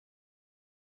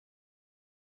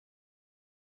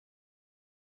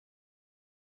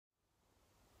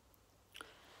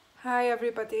Hi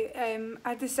everybody,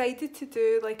 I decided to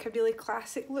do like a really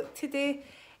classic look today,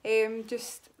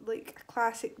 just like a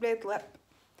classic red lip,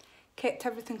 kept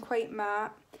everything quite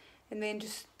matte, and then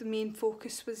just the main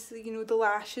focus was, you know, the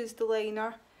lashes, the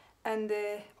liner, and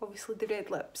obviously the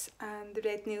red lips and the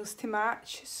red nails to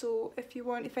match. So if you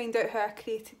want to find out how I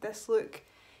created this look,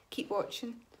 keep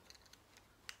watching.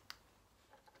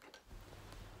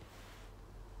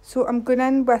 So I'm going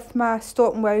in with my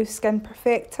Stop and Wow Skin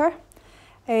Perfector.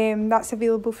 That's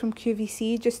available from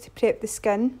QVC just to prep the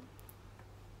skin.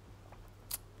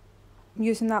 I'm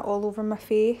using that all over my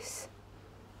face.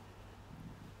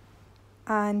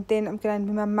 And then I'm going in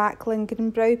with my MAC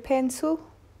Lingering Brow Pencil.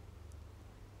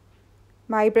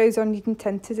 My eyebrows are needing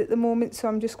tinted at the moment, so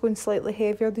I'm just going slightly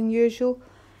heavier than usual.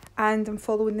 And I'm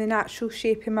following the natural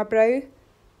shape in my brow.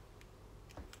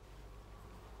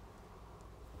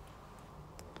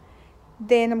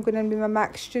 Then I'm going in with my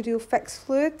MAC Studio Fix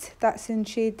Fluid, that's in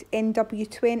shade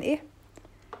NW20.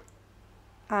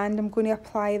 And I'm going to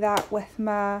apply that with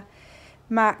my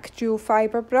MAC Dual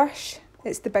Fibre brush.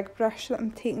 It's the big brush that I'm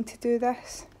taking to do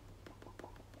this.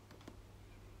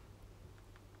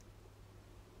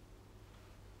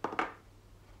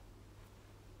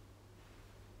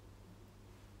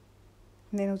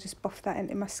 And then I'll just buff that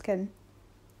into my skin.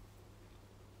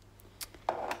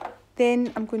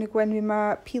 Then I'm going to go in with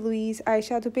my Louise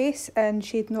eyeshadow base in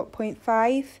shade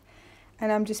 0.5,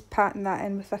 and I'm just patting that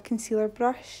in with a concealer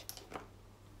brush.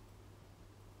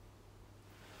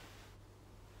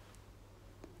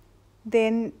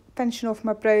 Then finishing off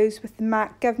my brows with the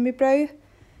MAC Give Me Brow,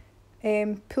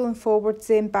 pulling forwards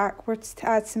then backwards to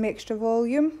add some extra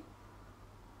volume.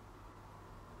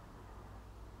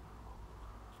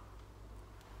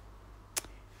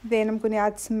 Then I'm going to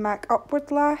add some MAC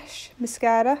Upward Lash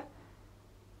mascara.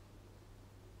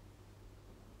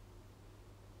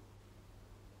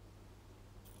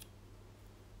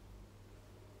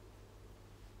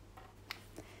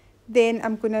 Then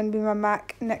I'm going in with my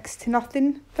MAC NYX to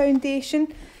Nothing foundation.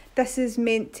 This is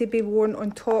meant to be worn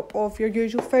on top of your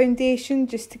usual foundation,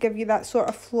 just to give you that sort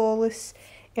of flawless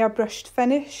airbrushed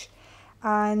finish.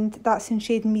 And that's in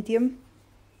shade medium.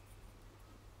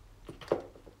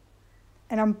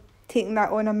 And I'm taking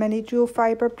that on a mini dual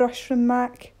fibre brush from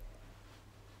MAC.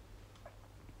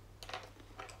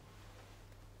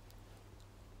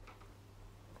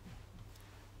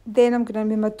 Then I'm going in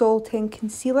with my Doll 10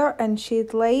 concealer in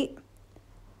shade Light.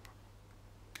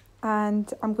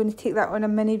 And I'm going to take that on a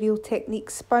mini Real Technique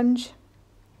sponge.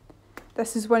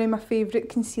 This is one of my favourite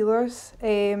concealers.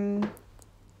 The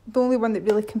only one that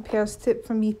really compares to it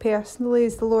for me personally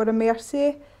is the Laura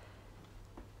Mercier.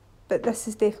 But this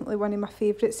is definitely one of my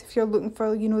favourites if you're looking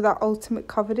for, you know, that ultimate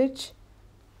coverage.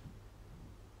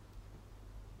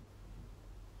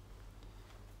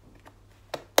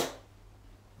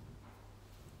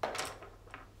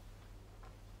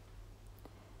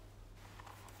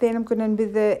 Then I'm going in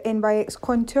with the NYX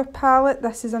Contour Palette.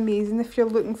 This is amazing if you're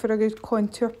looking for a good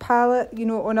contour palette, you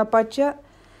know, on a budget.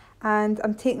 And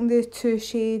I'm taking the two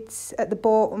shades at the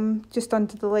bottom, just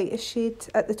under the lightest shade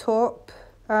at the top.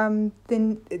 Then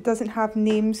it doesn't have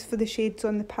names for the shades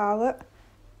on the palette.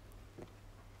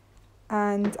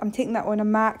 And I'm taking that on a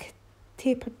MAC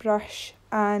Tapered brush,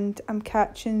 and I'm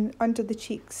catching under the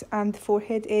cheeks and the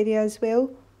forehead area as well.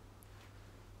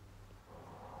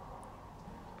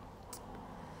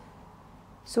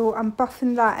 So I'm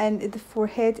buffing that into the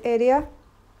forehead area.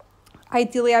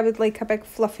 Ideally I would like a big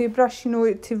fluffy brush, you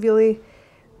know, to really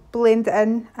blend it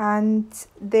in,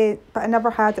 but I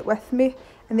never had it with me.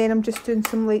 And then I'm just doing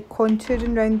some light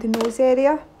contouring around the nose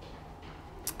area.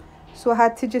 So I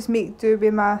had to just make do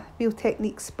with my Real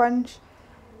Technique sponge,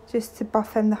 just to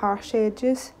buff in the harsh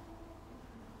edges.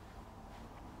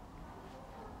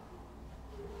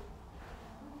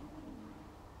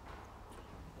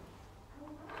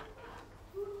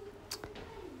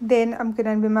 Then I'm going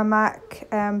in with my MAC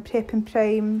Prep and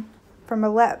Prime for my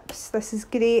lips. This is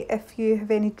great if you have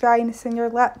any dryness in your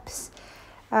lips,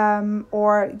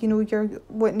 or, you know, you're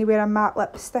wanting to wear a matte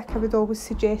lipstick. I would always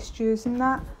suggest using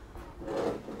that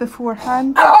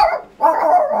beforehand.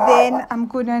 Then I'm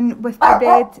going in with the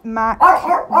red MAC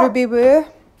Ruby Woo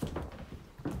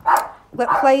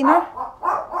lip liner,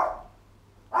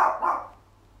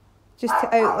 just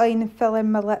to outline and fill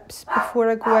in my lips before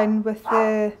I go in with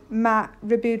the matte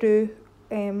Ruby Woo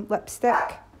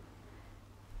lipstick.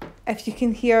 If you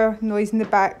can hear noise in the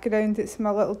background, it's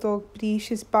my little dog Bree,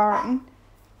 she's barking.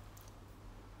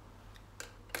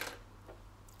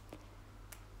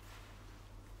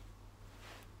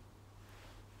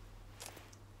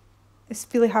 It's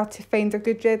really hard to find a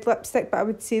good red lipstick, but I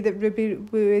would say that Ruby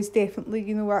Woo is definitely,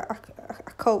 you know, a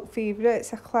cult favourite.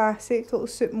 It's a classic, it'll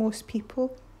suit most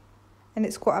people, and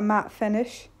it's got a matte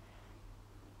finish.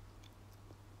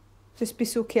 Just be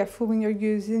so careful when you're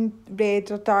using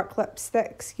red or dark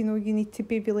lipsticks, you know, you need to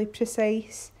be really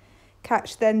precise.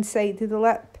 Catch the inside of the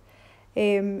lip,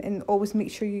 and always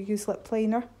make sure you use lip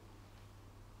liner.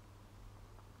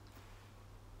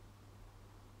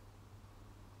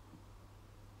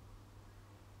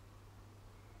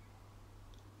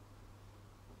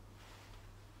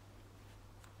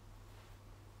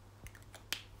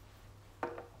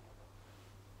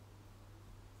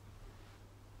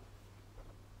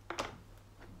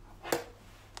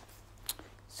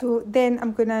 So then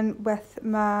I'm going in with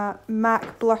my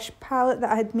MAC blush palette that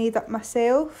I had made up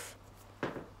myself.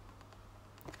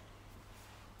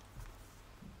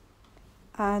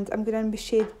 And I'm going in with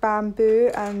shade Bamboo,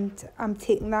 and I'm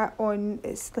taking that on,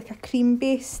 it's like a cream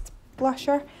based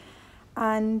blusher.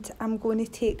 And I'm going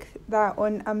to take that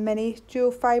on a mini dual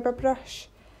fibre brush.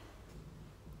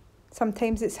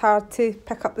 Sometimes it's hard to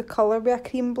pick up the colour with a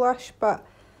cream blush, but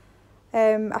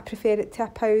I prefer it to a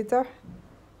powder.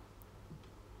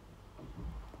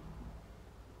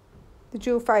 The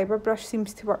dual fibre brush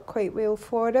seems to work quite well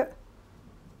for it.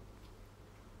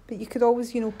 But you could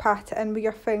always, you know, pat it in with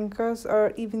your fingers,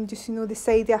 or even just, you know, the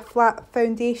side of a flat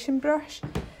foundation brush,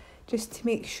 just to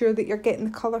make sure that you're getting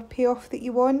the colour payoff that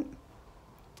you want.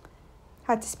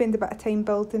 Had to spend a bit of time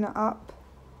building it up.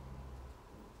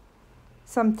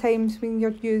 Sometimes when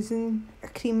you're using a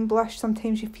cream blush,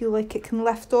 sometimes you feel like it can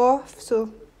lift off,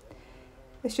 so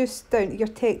it's just down to your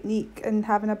technique and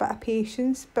having a bit of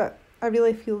patience, but I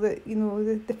really feel that, you know,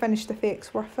 the finished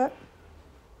effect's worth it.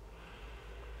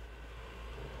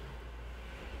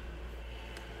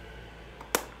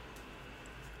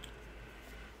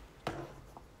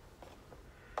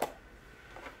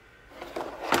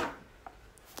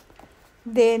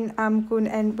 Then I'm going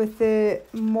in with the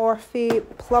Morphe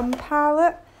Plum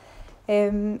palette.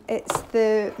 It's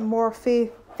the Morphe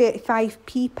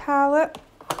 35p palette.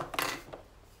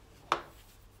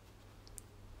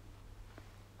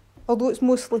 Although it's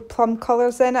mostly plum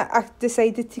colours in it, I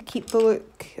decided to keep the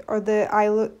look, or the eye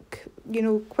look, you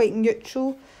know, quite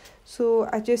neutral. So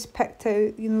I just picked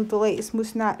out, you know, the lightest,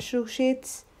 most natural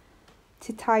shades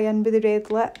to tie in with the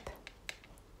red lip.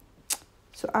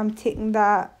 So I'm taking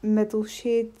that middle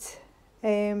shade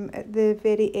at the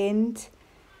very end,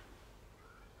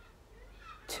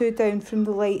 2 down from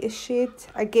the lightest shade.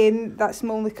 Again, that's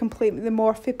my only complaint with the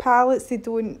Morphe palettes, they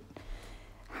don't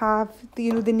have the,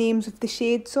 you know, the names of the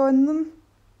shades on them.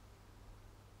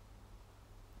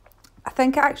 I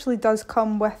think it actually does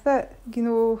come with it, you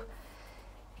know,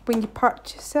 when you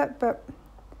purchase it, but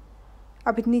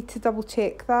I would need to double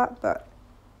check that. But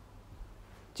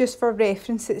just for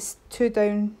reference, it's 2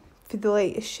 down for the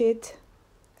lightest shade,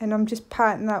 and I'm just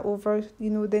patting that over,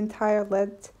 you know, the entire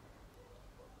lid,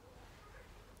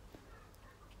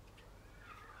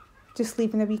 just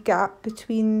leaving a wee gap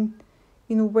between,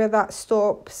 you know, where that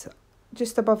stops,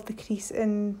 just above the crease,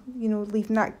 and, you know,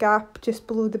 leaving that gap just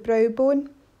below the brow bone.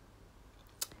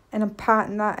 And I'm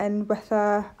patting that in with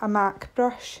a MAC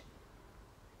brush.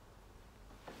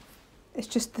 It's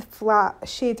just the flat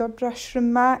shader brush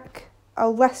from MAC.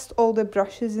 I'll list all the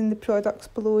brushes in the products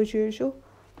below as usual.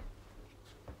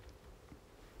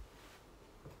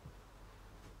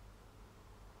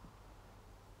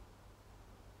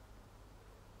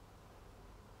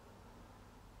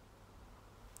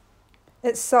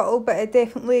 It's subtle, but it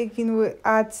definitely, you know, it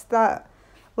adds that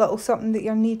little something that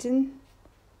you're needing.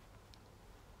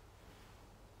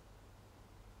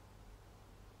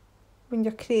 When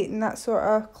you're creating that sort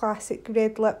of classic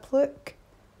red lip look.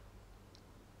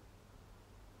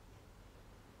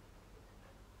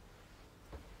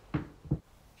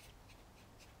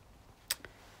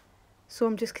 So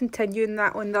I'm just continuing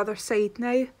that on the other side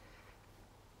now.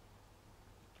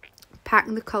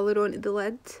 Packing the colour onto the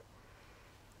lid.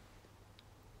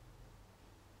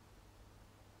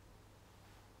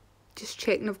 Just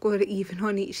checking I've got it even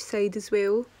on each side as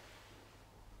well.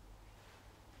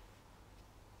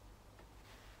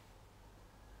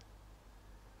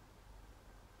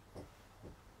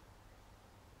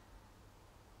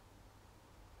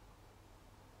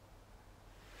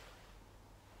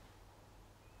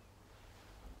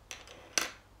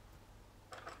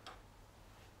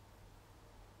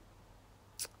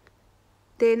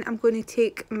 Then I'm going to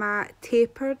take my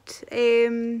Tapered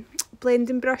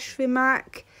blending brush from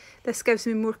MAC. This gives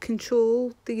me more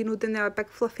control, you know, than the big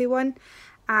fluffy one.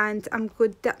 And I'm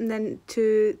going dipping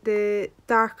into the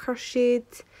darker shade.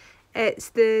 It's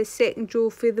the second row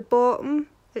for the bottom.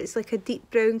 It's like a deep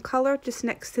brown colour just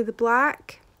next to the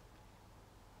black.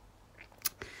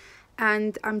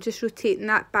 And I'm just rotating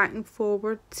that back and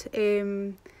forward,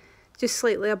 just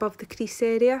slightly above the crease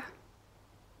area.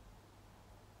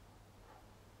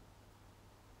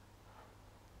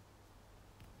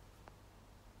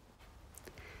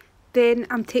 Then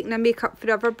I'm taking a Makeup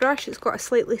Forever brush. It's got a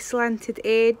slightly slanted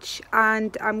edge,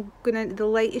 and I'm going into the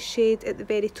lightest shade at the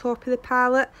very top of the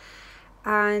palette,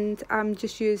 and I'm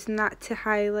just using that to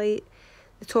highlight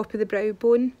the top of the brow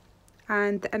bone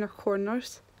and the inner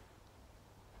corners.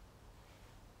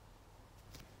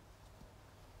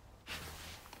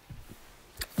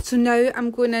 So now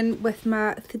I'm going in with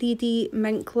my 3D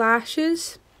Mink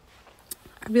Lashes.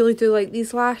 I really do like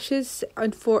these lashes.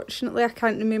 Unfortunately, I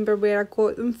can't remember where I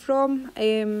got them from.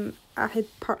 I had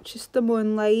purchased them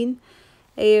online,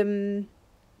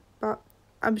 but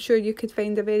I'm sure you could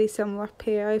find a very similar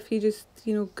pair if you just,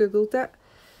 you know, googled it.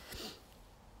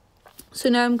 So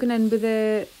now I'm going in with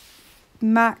the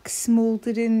MAC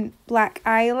Smouldering black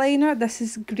eyeliner. This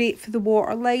is great for the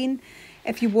waterline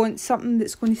if you want something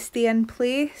that's going to stay in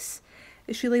place.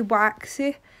 It's really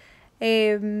waxy.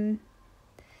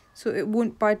 So it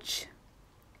won't budge,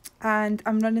 and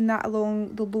I'm running that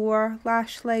along the lower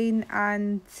lash line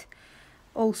and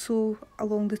also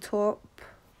along the top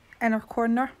inner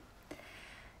corner.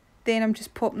 Then I'm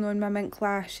just popping on my Mink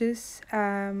Lashes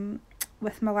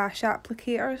with my lash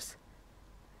applicators,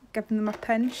 giving them a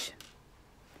pinch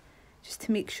just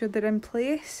to make sure they're in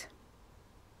place.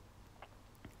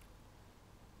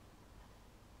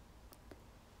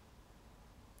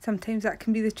 Sometimes that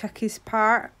can be the trickiest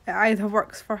part. It either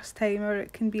works first time or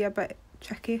it can be a bit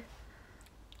tricky.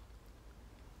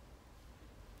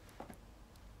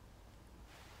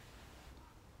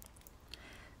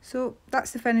 So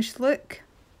that's the finished look.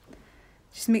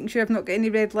 Just making sure I've not got any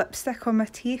red lipstick on my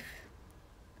teeth.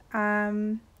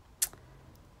 Quite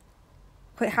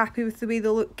happy with the way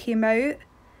the look came out,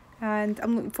 and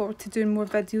I'm looking forward to doing more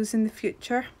videos in the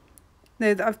future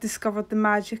now that I've discovered the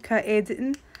magic of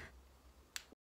editing.